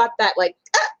 you've got that like,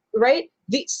 right?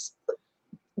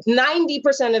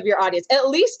 90% of your audience, at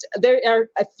least there are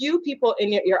a few people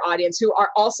in your audience who are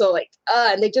also like,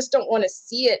 and they just don't want to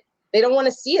see it. They don't want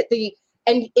to see it.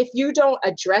 And if you don't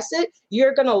address it,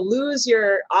 you're going to lose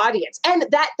your audience. And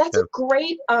that's a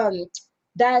great,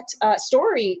 that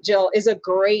story, Jill, is a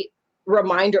great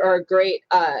reminder, or a great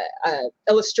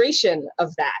illustration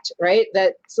of that, right?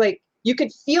 That's like, you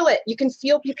could feel it. You can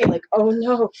feel people like, oh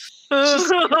no,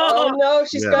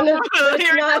 she's gonna,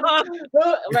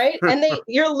 right? And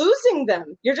you're losing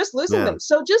them. You're just losing them.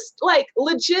 So just like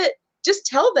legit, just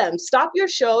tell them, stop your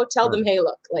show, tell them, hey,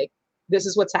 look, like, this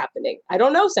is what's happening. I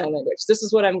don't know sign language. This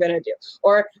is what I'm gonna do.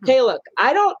 Or, hey, look,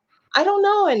 I don't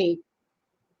know any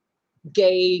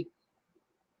gay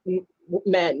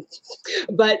men,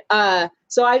 but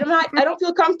so I don't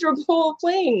feel comfortable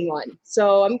playing one.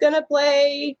 So I'm gonna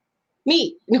play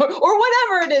me, or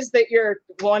whatever it is that you're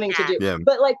wanting to do. Yeah.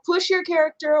 But like, push your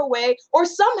character away, or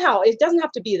somehow, it doesn't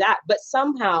have to be that, but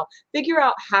somehow figure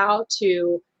out how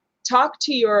to talk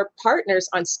to your partners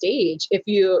on stage.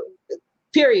 Figure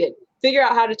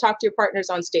out how to talk to your partners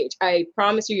on stage. I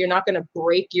promise you're not going to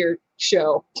break your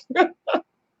show.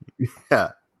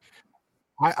 Yeah.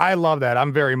 I love that.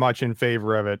 I'm very much in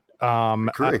favor of it.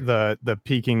 The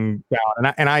peaking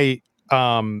down, and I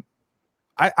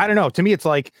don't know. To me, it's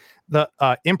like the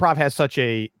improv has such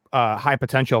a high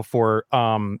potential for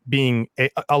being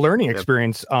a learning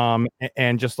experience,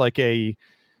 and just like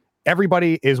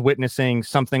everybody is witnessing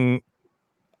something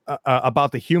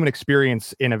about the human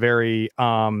experience in a very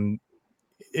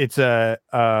it's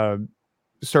a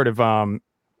sort of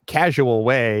casual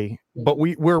way, but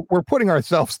we're putting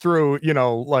ourselves through,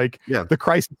 the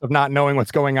crisis of not knowing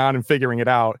what's going on and figuring it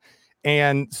out.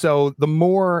 And so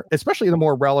especially the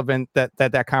more relevant that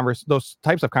those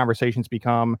types of conversations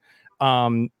become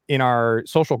in our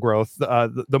social growth,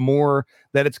 the more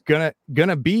that it's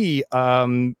gonna be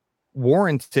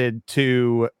warranted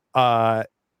to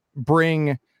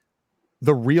bring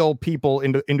the real people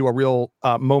into a real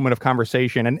moment of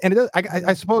conversation. And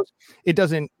I suppose it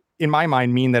doesn't, in my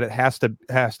mind, mean that it has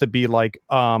to be like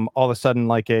all of a sudden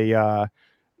like a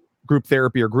group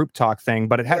therapy or group talk thing,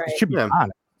 but it should be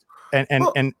honest.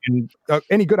 And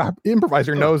any good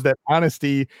improviser knows that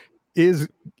honesty is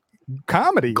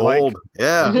comedy. Gold.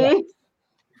 Yeah.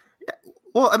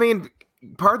 Well, I mean,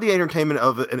 part of the entertainment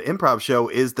of an improv show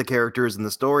is the characters and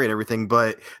the story and everything,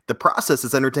 but the process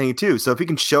is entertaining too. So if you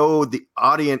can show the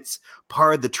audience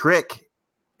part of the trick,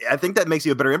 I think that makes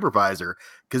you a better improviser,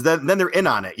 because then they're in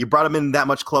on it. You brought them in that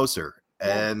much closer.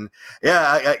 And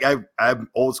I'm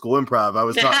old school improv. I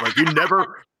was taught, like, you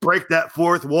never break that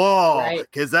fourth wall,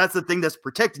 because that's the thing that's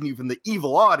protecting you from the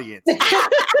evil audience.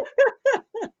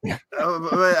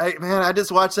 I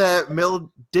just watched that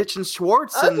Mill, Ditch, and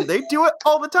Schwartz, and they do it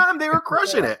all the time. They were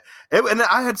crushing it, and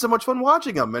I had so much fun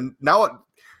watching them. And now,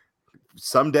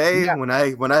 someday when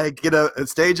I get a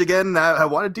stage again, I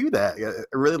want to do that.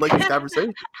 I really like this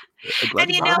conversation.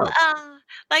 And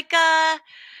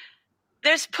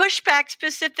there's pushback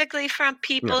specifically from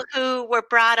people who were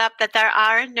brought up that there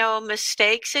are no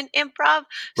mistakes in improv.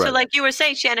 So Right. like you were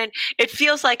saying, Shannon, it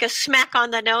feels like a smack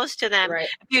on the nose to them. Right.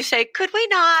 You say, could we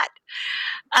not?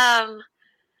 And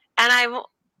I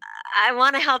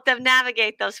want to help them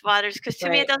navigate those waters, because to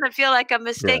me it doesn't feel like a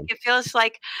mistake. It feels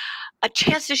like a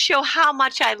chance to show how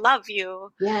much I love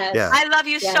you. Yes. Yeah. I love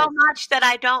you so much that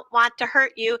I don't want to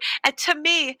hurt you. And to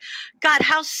me, God,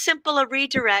 how simple a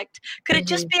redirect. Could it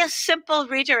just be a simple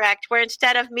redirect where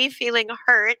instead of me feeling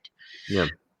hurt,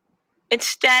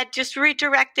 instead just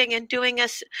redirecting and doing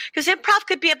us, because improv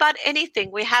could be about anything.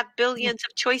 We have billions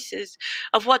of choices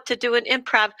of what to do in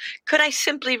improv. Could I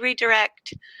simply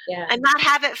redirect and not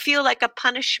have it feel like a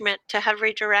punishment to have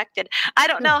redirected? I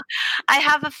don't know. I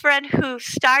have a friend who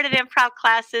started improv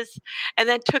classes and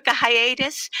then took a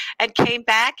hiatus and came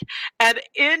back, and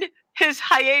in his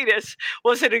hiatus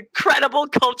was an incredible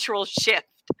cultural shift.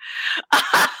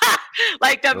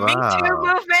 Like the Me Too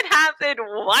movement happened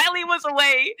while he was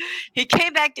away. He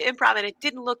came back to improv and it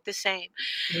didn't look the same.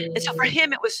 And so for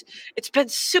him, it's been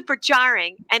super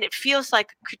jarring, and it feels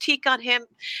like a critique on him,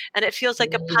 and it feels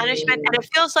like a punishment, and it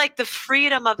feels like the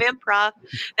freedom of improv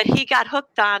that he got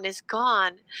hooked on is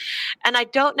gone. And I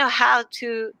don't know how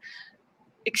to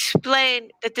explain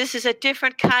that this is a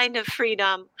different kind of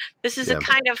freedom. This is a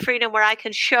kind of freedom where I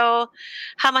can show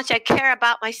how much I care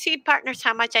about my scene partners,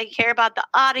 how much I care about the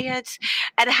audience,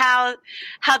 and how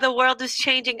the world is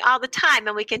changing all the time,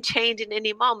 and we can change in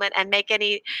any moment and make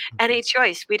any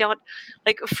choice. We don't,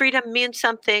 like, freedom means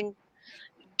something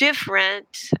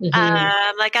different.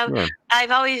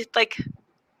 I've always like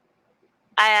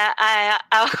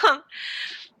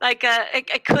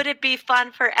could it be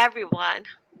fun for everyone?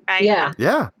 Right? Yeah.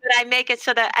 But I make it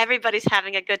so that everybody's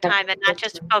having a good time and not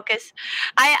just focus.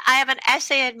 I have an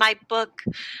essay in my book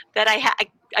that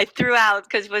I threw out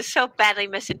because it was so badly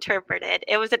misinterpreted.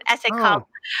 It was an essay called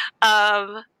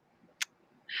no,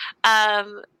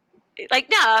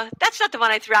 that's not the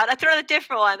one I threw out. I threw out a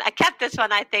different one. I kept this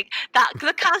one, I think.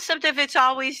 The concept of it's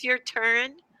always your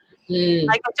turn.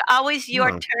 Like it's always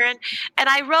your turn. And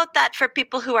I wrote that for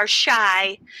people who are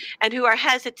shy and who are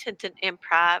hesitant in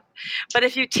improv. But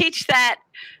if you teach that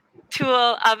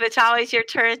tool of it's always your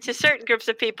turn to certain groups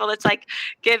of people, it's like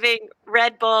giving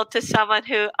Red Bull to someone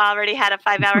who already had a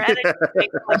 5-hour energy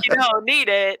drink. Like, you don't need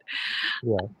it.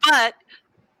 Yeah. But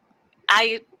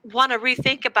I want to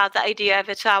rethink about the idea of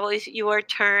it's always your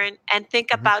turn and think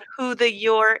about who the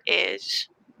your is.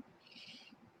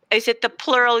 Is it the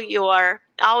plural your?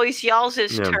 Always y'all's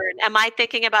turn. Am I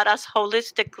thinking about us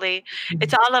holistically?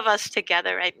 It's all of us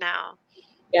together right now.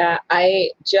 Yeah, I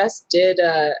just did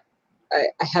I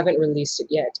haven't released it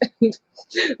yet,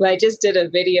 but I just did a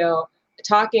video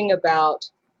talking about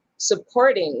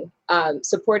supporting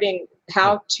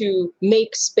how to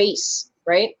make space,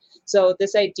 right? So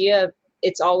this idea of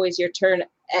it's always your turn,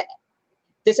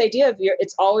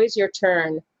 it's always your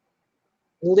turn,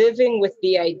 living with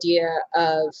the idea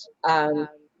of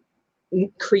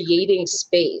creating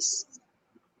space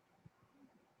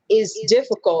is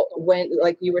difficult when,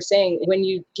 like you were saying, when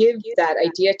you give that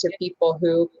idea to people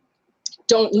who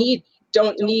don't need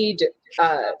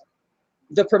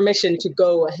the permission to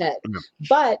go ahead.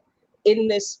 But in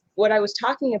this, what I was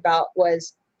talking about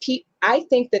was, I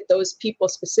think that those people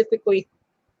specifically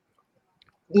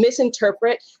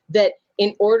misinterpret that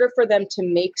in order for them to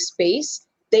make space,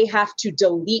 they have to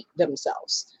delete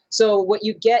themselves. So what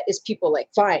you get is people like,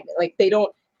 fine, like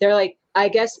they're like, I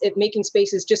guess if making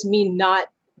space is just me not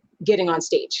getting on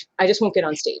stage. I just won't get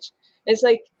on stage. And it's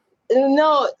like,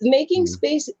 no, making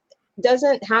space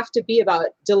doesn't have to be about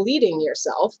deleting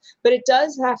yourself, but it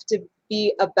does have to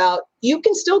be about, you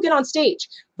can still get on stage,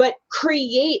 but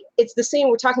create, it's the same,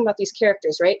 we're talking about these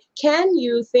characters, right? Can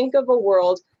you think of a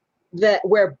world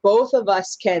where both of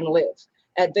us can live?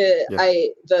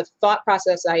 The thought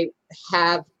process I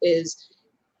have is,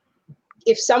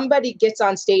 if somebody gets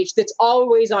on stage that's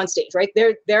always on stage, right?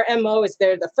 Their MO is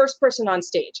they're the first person on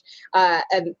stage.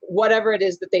 And whatever it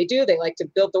is that they do, they like to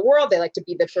build the world. They like to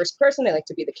be the first person. They like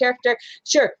to be the character.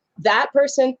 Sure, that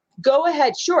person, go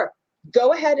ahead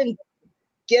and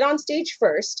get on stage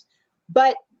first.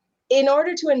 But in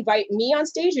order to invite me on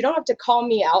stage, you don't have to call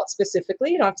me out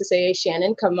specifically. You don't have to say, hey,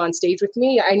 Shannon, come on stage with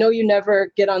me. I know you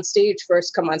never get on stage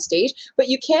first, come on stage. But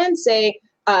you can say,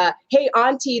 hey,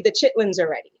 Auntie, the chitlins are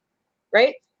ready.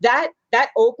 Right? That that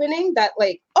opening, that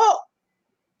like, oh,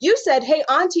 you said, hey,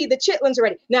 auntie, the chitlins are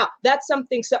ready. Now, that's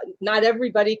something, not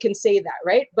everybody can say that,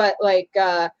 right? But like,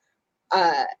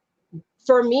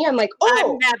 for me, I'm like,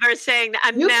 oh. I'm never saying that.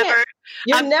 I'm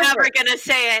never going to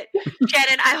say it.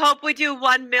 Shannon, I hope we do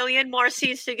 1 million more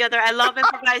scenes together. I love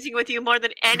improvising with you more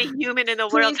than any human in the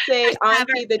world. Please say,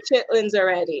 auntie, the chitlins are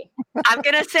ready. I'm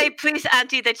going to say, please,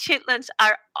 auntie, the chitlins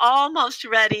are almost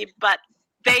ready, but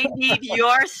they need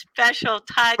your special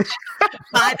touch.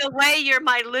 By the way, you're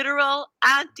my literal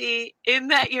auntie in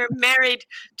that you're married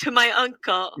to my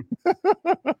uncle.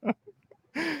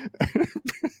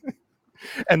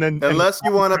 And then, unless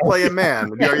you want to play a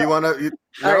man, or you want to,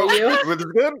 are you? Is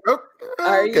good? Oh,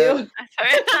 are you?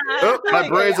 Oh, my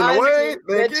braids in the way.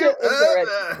 Thank you.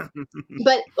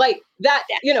 But like that,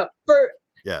 you know, for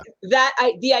that,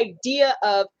 the idea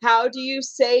of how do you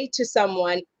say to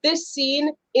someone, this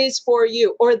scene is for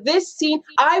you, or this scene,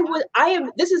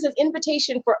 this is an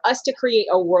invitation for us to create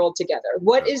a world together.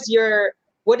 What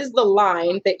is the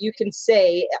line that you can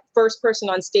say first person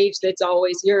on stage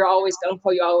you're always gung ho,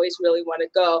 you always really want to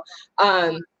go?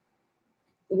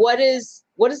 What is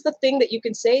the thing that you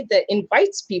can say that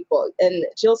invites people? And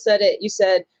Jill said it, you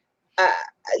said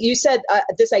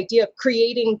this idea of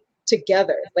creating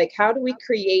together. Like, how do we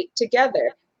create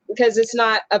together? Because it's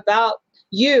not about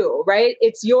you, right?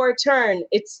 It's your turn.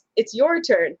 It's your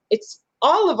turn. It's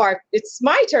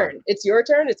my turn. It's your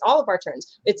turn. It's all of our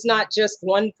turns. It's not just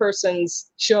one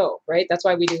person's show, right? That's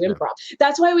why we do improv.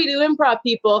 That's why we do improv,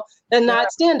 people, and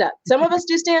not stand up. Some of us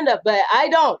do stand up, but I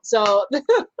don't. So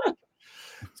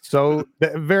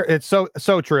it's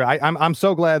so true. I'm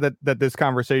so glad that this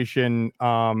conversation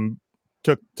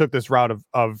took this route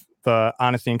of the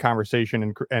honesty and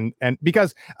conversation and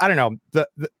because I don't know,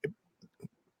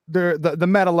 the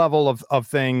meta level of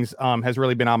things has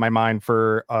really been on my mind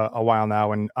for a while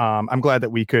now, and I'm glad that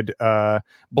we could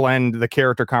blend the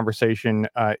character conversation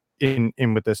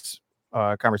in with this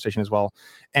conversation as well.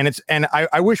 And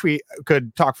I wish we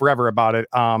could talk forever about it,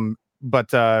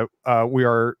 but we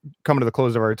are coming to the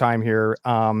close of our time here.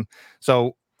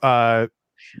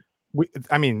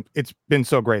 I mean, it's been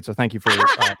so great. So thank you for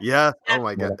yeah. Oh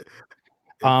my God, it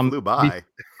flew by.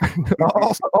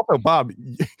 Also, Bob.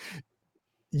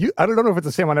 I don't know if it's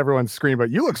the same on everyone's screen, but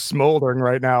you look smoldering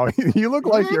right now. You look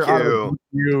like you're out of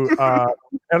I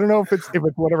don't know if it's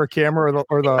whatever camera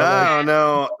or the I don't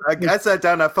know. I sat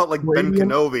down. I felt like Ben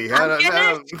Kenobi. I'm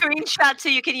gonna screenshot so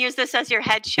you can use this as your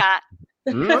headshot.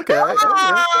 Okay.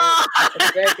 Oh!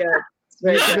 That's very good.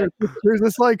 Very good. There's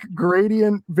this like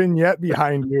gradient vignette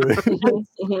behind you.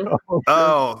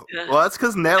 Oh, well, that's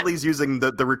because Natalie's using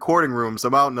the recording room, so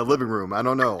I'm out in the living room. I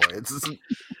don't know. It's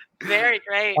very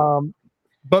great.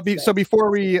 So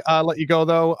before we let you go,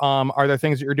 though, are there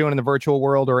things that you're doing in the virtual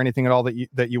world or anything at all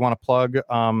that you want to plug?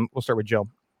 We'll start with Jill.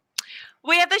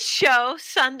 We have a show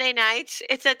Sunday nights.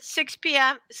 It's at 6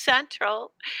 p.m.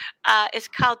 Central. It's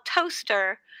called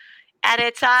Toaster, and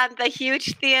it's on the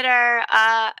Huge Theater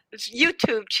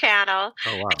YouTube channel.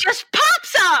 Oh, wow. It just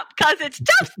pops up because it's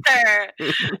Toaster.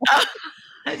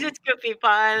 It's just going to be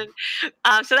fun.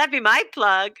 So that'd be my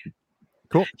plug.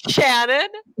 Cool. Shannon?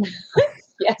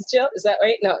 Yes, Jill, is that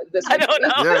right? No, I don't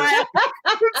know.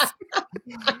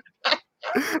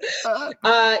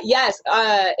 Yes,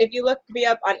 if you look me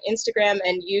up on Instagram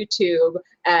and YouTube,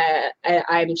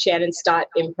 I'm Shannon Stott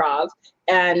Improv,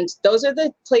 and those are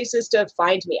the places to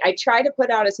find me. I try to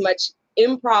put out as much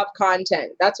improv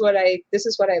content. This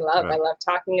is what I love. Right. I love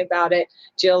talking about it.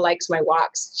 Jill likes my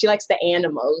walks. She likes the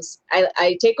animals.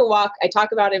 I take a walk, I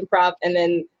talk about improv, and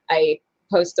then I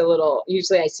post a little,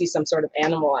 usually I see some sort of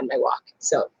animal on my walk.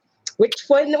 So which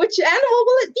animal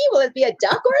will it be? Will it be a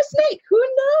duck or a snake? Who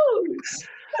knows?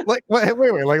 Wait,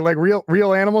 like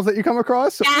real animals that you come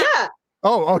across? Yeah.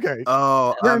 Oh, okay.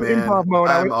 Oh, I'm in improv mode.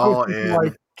 I'm all in.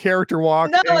 Like character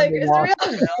walk. No, like it's real.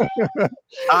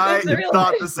 I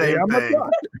thought the same thing.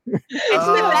 It's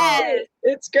the best.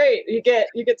 It's great. You get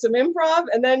some improv,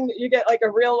 and then you get like a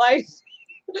real life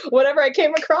whatever I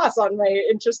came across on my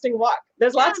interesting walk.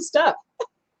 There's lots of stuff.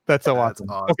 That's so awesome.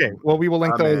 Okay, well, we will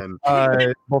link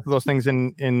both of those things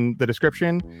in the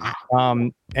description.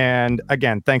 And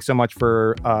again, thanks so much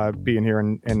for being here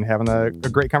and having a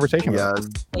great conversation with us.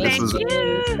 This was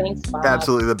Thanks, Bob.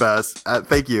 Absolutely the best.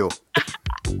 Thank you.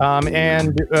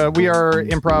 And we are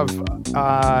Improv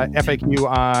FAQ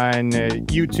on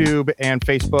YouTube and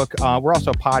Facebook. We're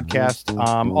also a podcast.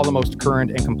 All the most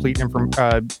current and complete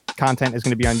content is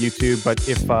going to be on YouTube. But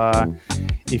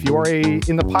if you are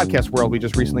in the podcast world, we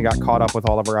just recently got caught up with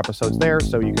all of our episodes there,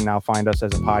 so you can now find us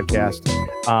as a podcast.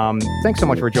 Thanks so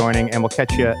much for joining, and we'll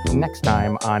catch you next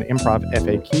time on Improv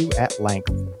FAQ at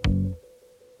length.